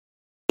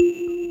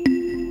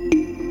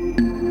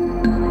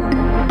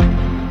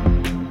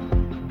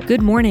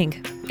Good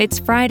morning. It's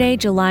Friday,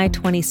 July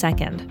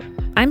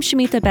 22nd. I'm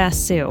Shamita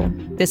Basu.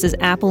 This is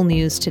Apple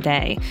News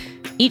Today.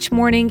 Each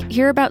morning,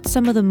 hear about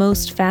some of the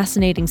most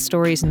fascinating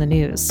stories in the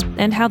news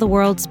and how the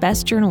world's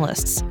best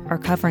journalists are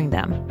covering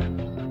them.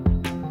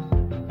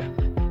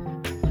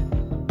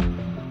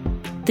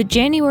 The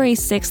January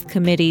 6th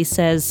committee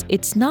says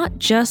it's not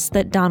just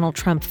that Donald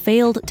Trump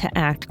failed to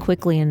act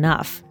quickly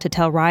enough to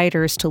tell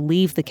rioters to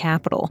leave the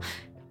Capitol.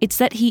 It's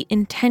that he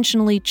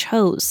intentionally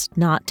chose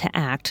not to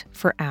act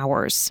for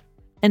hours.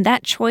 And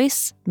that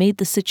choice made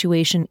the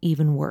situation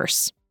even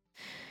worse.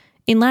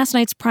 In last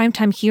night's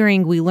primetime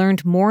hearing, we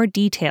learned more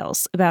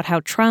details about how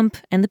Trump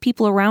and the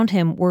people around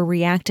him were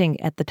reacting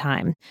at the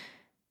time.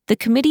 The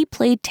committee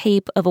played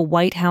tape of a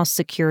White House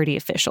security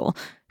official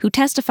who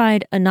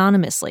testified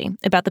anonymously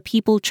about the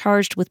people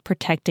charged with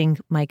protecting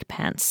Mike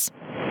Pence.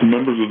 The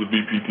members of the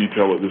VP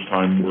detail at this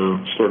time were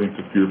starting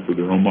to fear for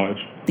their own lives.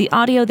 The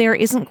audio there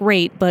isn't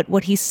great, but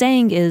what he's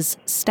saying is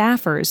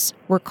staffers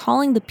were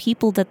calling the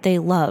people that they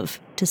love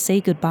to say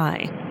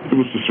goodbye. It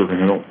was disturbing.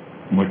 I don't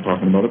like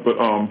talking about it,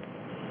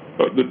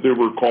 but there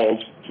were calls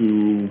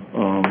to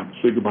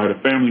say goodbye to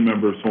family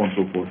members, so on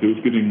and so forth. It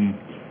was getting,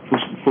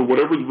 for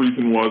whatever the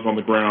reason was on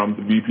the ground,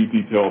 the VP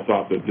detail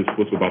thought that this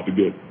was about to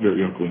get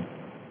very ugly.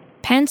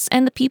 Pence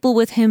and the people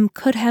with him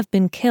could have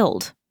been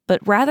killed.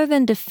 But rather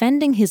than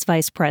defending his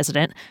vice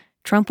president,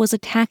 Trump was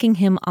attacking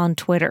him on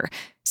Twitter,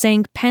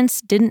 saying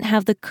Pence didn't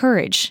have the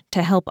courage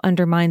to help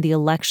undermine the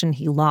election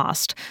he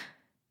lost.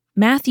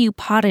 Matthew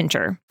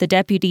Pottinger, the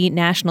deputy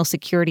national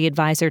security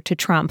advisor to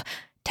Trump,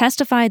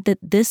 testified that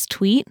this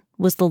tweet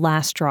was the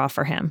last straw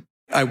for him.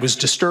 I was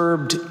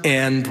disturbed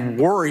and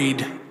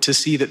worried to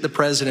see that the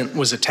president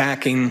was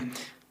attacking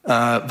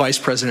Vice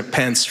President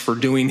Pence for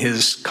doing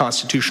his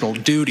constitutional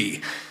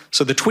duty.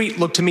 So the tweet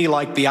looked to me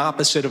like the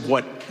opposite of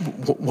what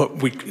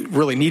we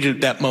really needed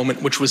at that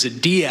moment, which was a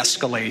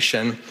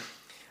de-escalation.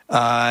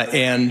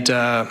 And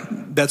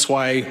that's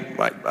why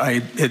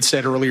I had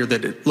said earlier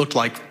that it looked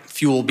like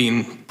fuel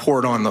being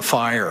poured on the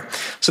fire.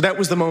 So that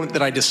was the moment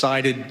that I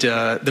decided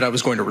that I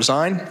was going to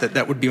resign,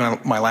 that would be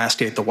my last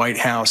day at the White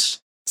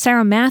House.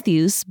 Sarah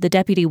Matthews, the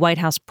deputy White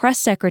House press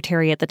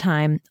secretary at the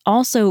time,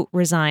 also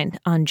resigned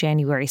on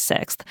January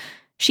 6th.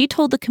 She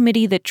told the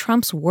committee that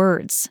Trump's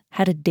words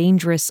had a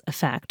dangerous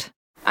effect.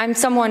 I'm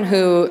someone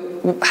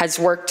who has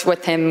worked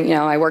with him.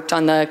 I worked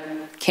on the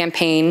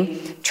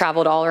campaign,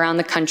 traveled all around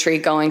the country,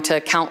 going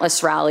to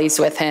countless rallies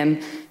with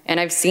him, and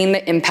I've seen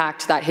the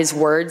impact that his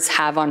words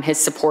have on his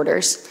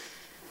supporters.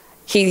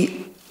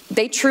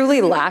 They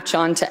truly latch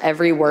on to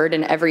every word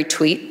and every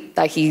tweet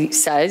that he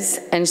says,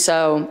 and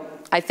so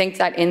I think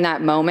that in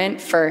that moment,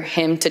 for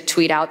him to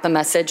tweet out the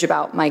message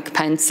about Mike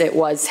Pence, it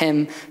was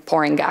him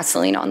pouring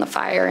gasoline on the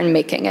fire and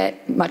making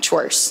it much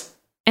worse.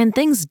 And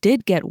things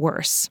did get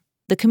worse.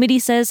 The committee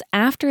says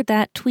after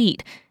that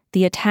tweet,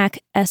 the attack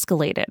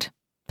escalated.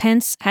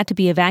 Pence had to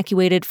be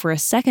evacuated for a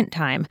second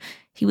time.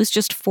 He was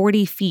just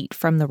 40 feet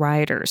from the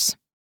rioters.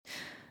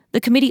 The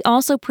committee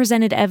also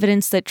presented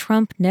evidence that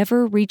Trump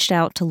never reached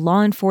out to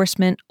law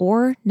enforcement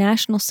or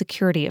national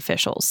security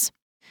officials.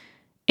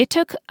 It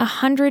took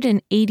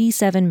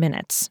 187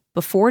 minutes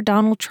before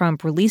Donald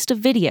Trump released a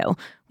video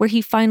where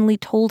he finally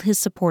told his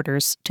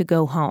supporters to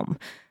go home.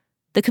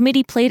 The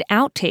committee played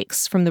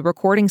outtakes from the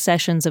recording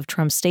sessions of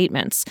Trump's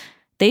statements.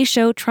 They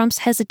show Trump's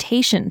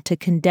hesitation to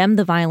condemn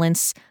the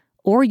violence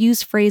or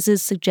use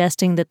phrases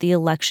suggesting that the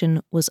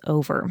election was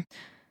over.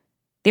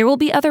 There will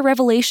be other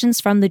revelations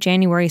from the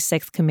January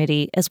 6th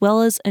committee, as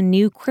well as a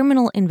new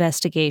criminal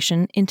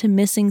investigation into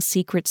missing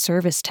Secret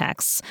Service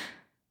texts.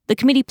 The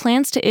committee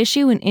plans to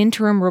issue an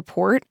interim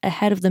report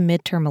ahead of the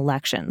midterm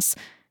elections.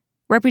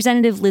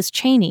 Representative Liz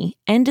Cheney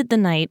ended the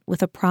night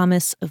with a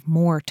promise of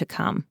more to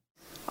come.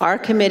 Our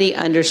committee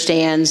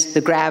understands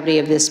the gravity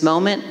of this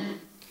moment,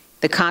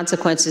 the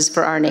consequences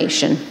for our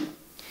nation.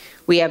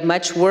 We have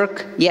much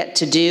work yet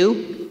to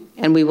do,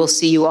 and we will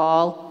see you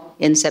all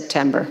in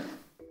September.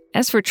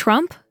 As for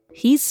Trump,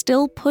 he's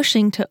still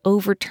pushing to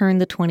overturn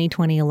the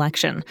 2020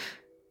 election.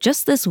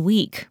 Just this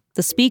week,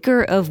 the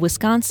Speaker of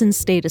Wisconsin's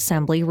State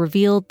Assembly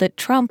revealed that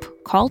Trump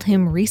called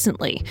him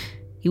recently.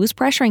 He was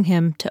pressuring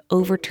him to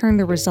overturn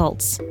the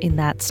results in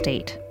that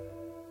state.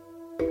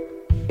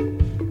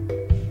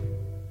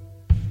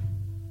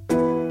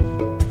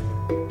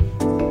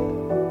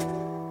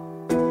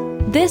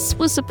 This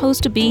was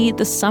supposed to be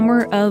the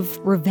summer of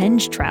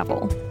revenge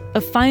travel,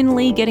 of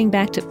finally getting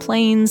back to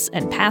planes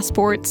and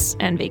passports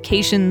and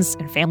vacations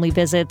and family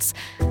visits.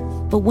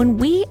 But when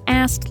we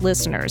asked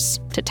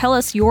listeners to tell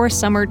us your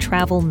summer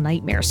travel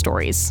nightmare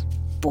stories,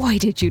 boy,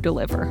 did you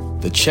deliver.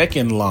 The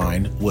check-in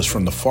line was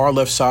from the far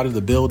left side of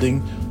the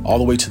building all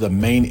the way to the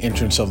main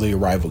entrance of the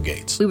arrival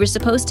gates. We were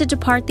supposed to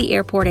depart the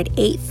airport at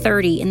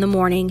 8:30 in the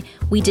morning.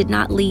 We did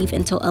not leave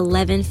until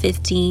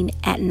 11:15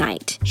 at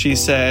night. She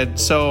said,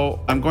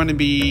 "So I'm going to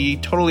be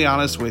totally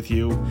honest with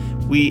you.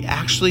 We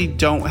actually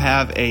don't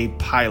have a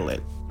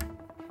pilot."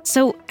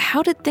 So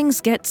how did things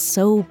get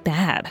so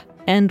bad?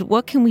 And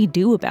what can we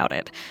do about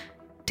it?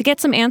 To get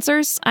some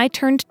answers, I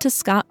turned to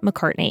Scott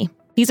McCartney.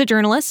 He's a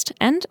journalist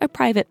and a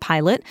private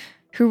pilot.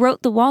 who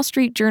wrote the Wall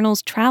Street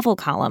Journal's travel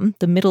column,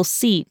 The Middle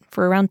Seat,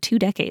 for around 2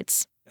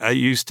 decades. I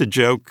used to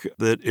joke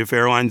that if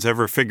airlines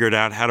ever figured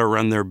out how to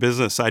run their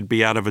business, I'd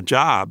be out of a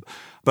job.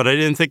 But I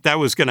didn't think that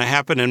was going to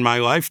happen in my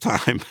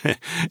lifetime.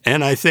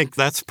 And I think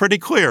that's pretty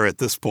clear at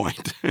this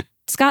point.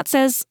 Scott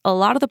says a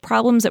lot of the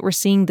problems that we're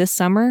seeing this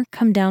summer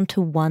come down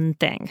to one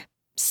thing: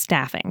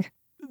 staffing.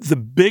 The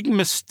big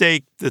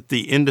mistake that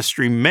the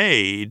industry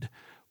made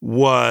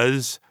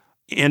was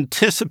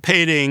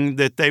anticipating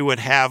that they would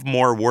have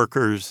more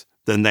workers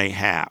than they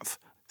have,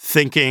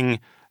 thinking,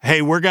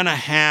 hey, we're going to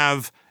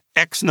have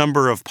X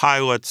number of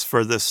pilots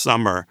for this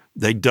summer.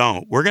 They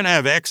don't. We're going to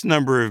have X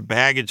number of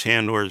baggage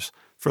handlers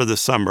for the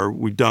summer.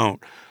 We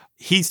don't.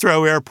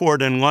 Heathrow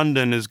Airport in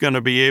London is going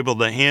to be able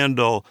to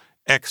handle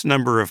X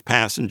number of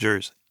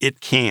passengers.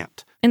 It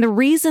can't. And the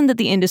reason that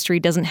the industry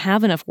doesn't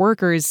have enough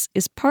workers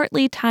is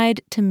partly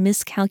tied to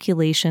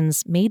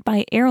miscalculations made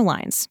by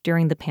airlines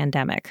during the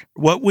pandemic.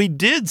 What we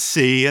did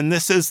see, and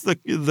this is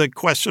the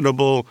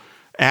questionable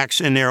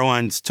action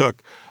airlines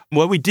took,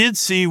 what we did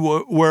see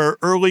were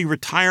early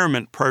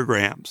retirement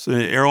programs.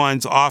 The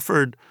airlines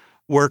offered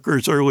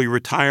workers early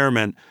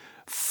retirement.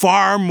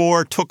 Far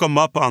more took them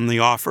up on the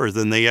offer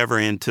than they ever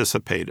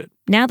anticipated.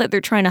 Now that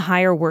they're trying to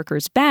hire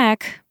workers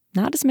back,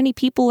 not as many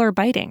people are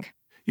biting.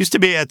 Used to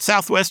be at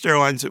Southwest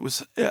Airlines,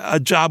 a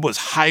job was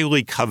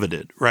highly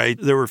coveted, right?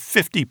 There were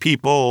 50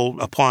 people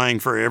applying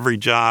for every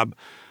job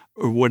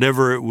or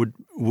whatever it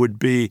would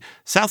be.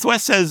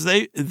 Southwest says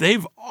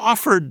they've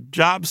offered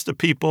jobs to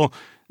people.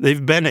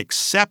 They've been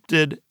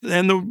accepted,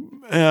 and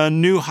the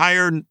new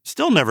hire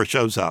still never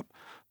shows up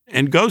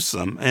and ghosts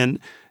them. And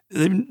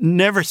they've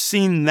never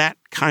seen that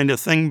kind of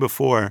thing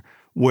before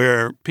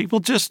where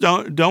people just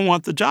don't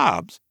want the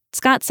jobs.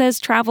 Scott says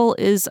travel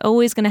is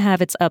always going to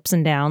have its ups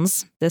and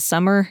downs. This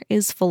summer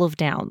is full of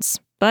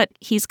downs. But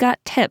he's got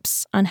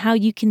tips on how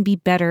you can be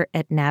better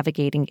at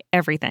navigating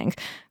everything,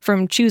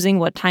 from choosing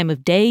what time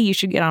of day you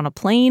should get on a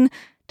plane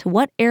to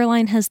what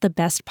airline has the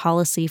best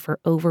policy for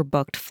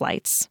overbooked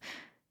flights.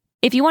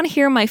 If you want to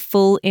hear my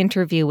full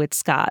interview with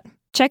Scott,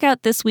 check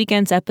out this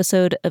weekend's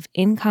episode of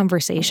In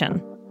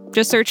Conversation.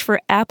 Just search for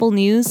Apple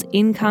News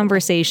In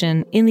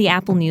Conversation in the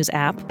Apple News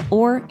app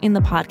or in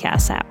the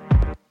podcast app.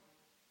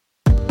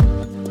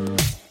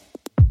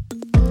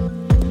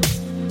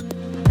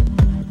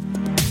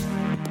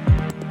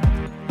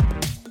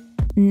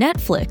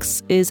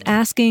 Netflix is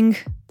asking,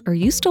 are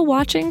you still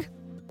watching?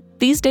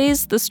 These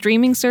days, the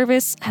streaming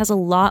service has a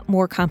lot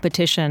more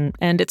competition,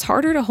 and it's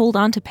harder to hold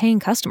on to paying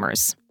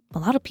customers. A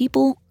lot of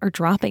people are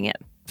dropping it.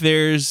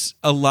 There's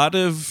a lot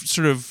of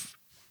sort of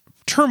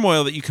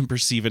turmoil that you can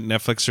perceive at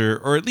Netflix,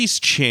 or at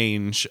least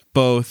change,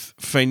 both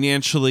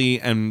financially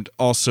and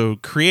also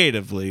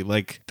creatively.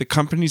 Like, the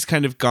company's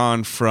kind of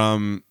gone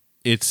from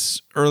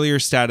its earlier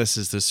status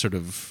as this sort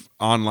of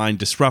online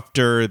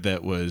disruptor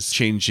that was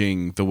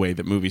changing the way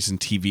that movies and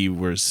TV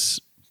was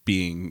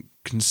being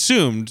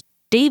consumed.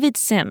 David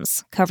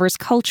Sims covers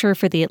culture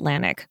for The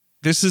Atlantic.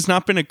 This has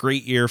not been a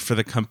great year for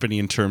the company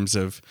in terms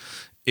of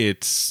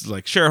its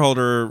like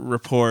shareholder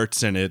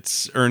reports and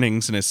its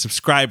earnings and its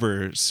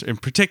subscribers. In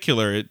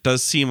particular, it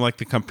does seem like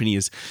the company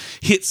has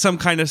hit some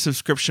kind of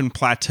subscription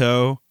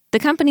plateau. The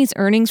company's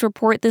earnings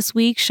report this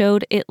week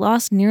showed it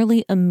lost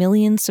nearly 1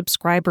 million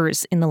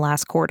subscribers in the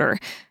last quarter.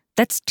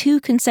 That's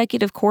 2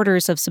 consecutive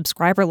quarters of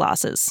subscriber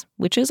losses,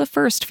 which is a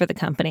first for the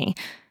company.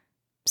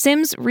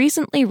 Sims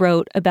recently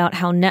wrote about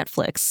how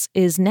Netflix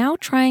is now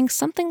trying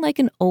something like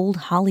an old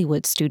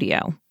Hollywood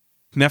studio.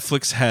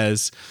 Netflix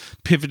has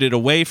pivoted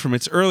away from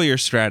its earlier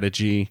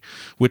strategy,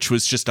 which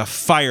was just a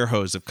fire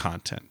hose of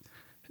content.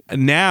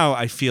 And now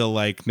I feel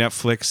like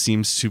Netflix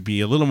seems to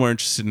be a little more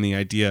interested in the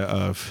idea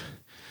of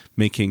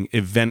making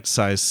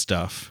event-sized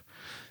stuff,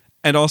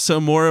 and also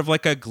more of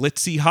like a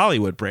glitzy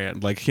Hollywood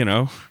brand. Like, you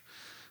know,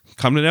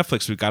 come to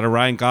Netflix, we've got a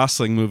Ryan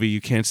Gosling movie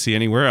you can't see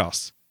anywhere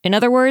else. In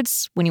other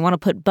words, when you want to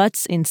put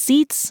butts in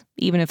seats,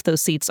 even if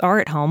those seats are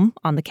at home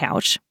on the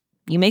couch,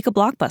 you make a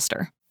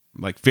blockbuster.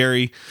 Like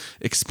very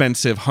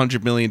expensive,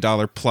 $100 million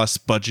plus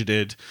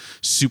budgeted,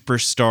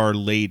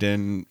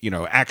 superstar-laden,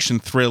 action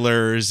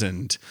thrillers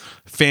and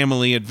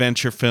family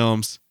adventure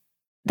films.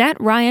 That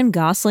Ryan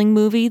Gosling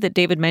movie that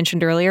David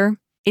mentioned earlier,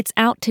 it's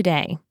out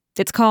today.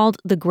 It's called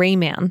The Gray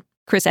Man.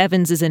 Chris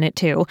Evans is in it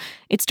too.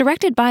 It's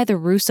directed by the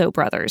Russo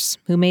brothers,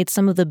 who made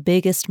some of the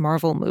biggest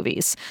Marvel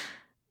movies.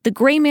 The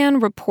Gray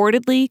Man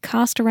reportedly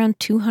cost around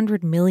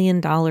 $200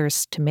 million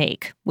to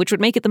make, which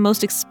would make it the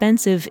most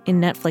expensive in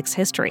Netflix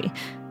history.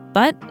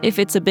 But if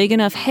it's a big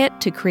enough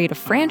hit to create a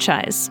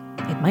franchise,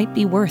 it might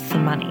be worth the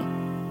money.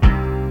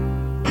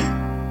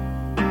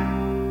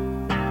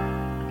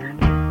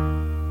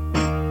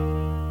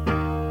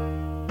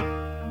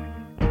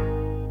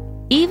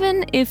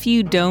 Even if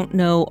you don't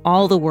know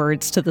all the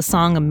words to the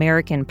song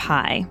American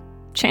Pie,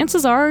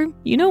 chances are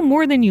you know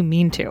more than you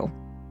mean to.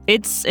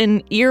 It's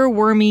an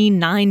earwormy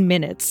 9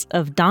 minutes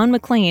of Don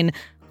McLean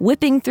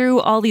whipping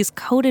through all these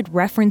coded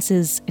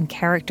references and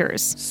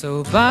characters.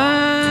 So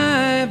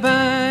bye,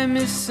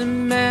 Miss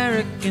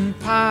American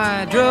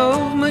Pie.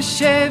 Drove my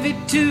Chevy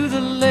to the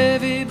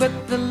levee,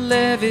 but the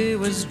levee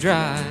was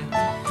dry.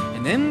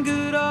 And then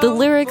the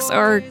lyrics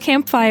are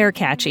campfire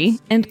catchy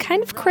and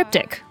kind of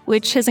cryptic,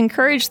 which has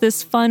encouraged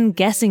this fun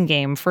guessing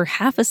game for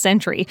half a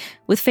century,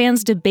 with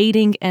fans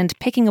debating and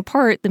picking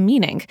apart the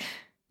meaning.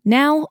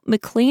 Now,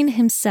 McLean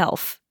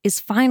himself is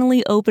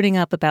finally opening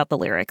up about the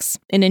lyrics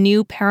in a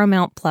new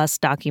Paramount Plus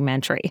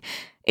documentary.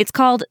 It's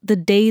called The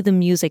Day the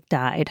Music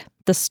Died,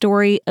 the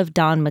story of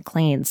Don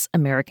McLean's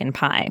American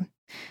Pie.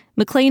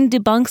 McLean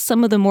debunks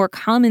some of the more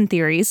common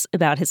theories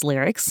about his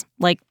lyrics,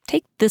 like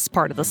take this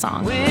part of the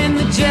song. When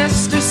the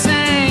jester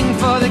sang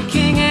for the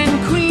king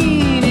and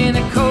queen in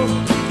a coat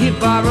he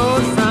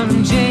borrowed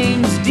from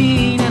James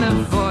Dean and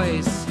a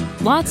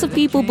voice. Lots of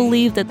people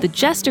believe that the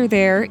jester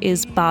there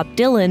is Bob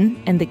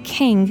Dylan and the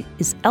king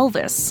is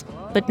Elvis.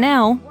 But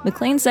now,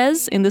 McLean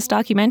says in this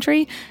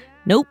documentary,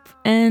 nope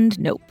and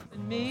nope.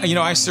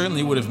 I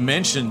certainly would have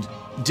mentioned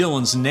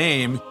Dylan's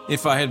name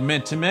if I had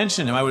meant to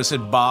mention him. I would have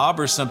said Bob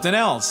or something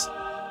else.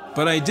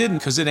 But I didn't,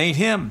 because it ain't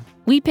him.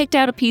 We picked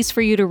out a piece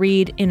for you to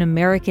read in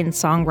American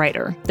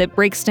Songwriter that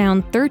breaks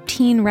down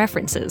 13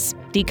 references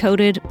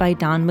decoded by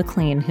Don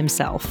McLean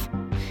himself.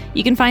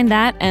 You can find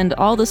that and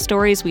all the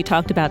stories we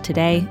talked about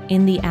today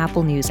in the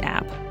Apple News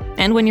app.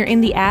 And when you're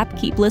in the app,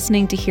 keep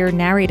listening to hear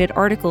narrated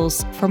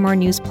articles from our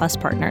News Plus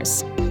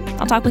partners.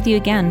 I'll talk with you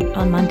again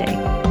on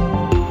Monday.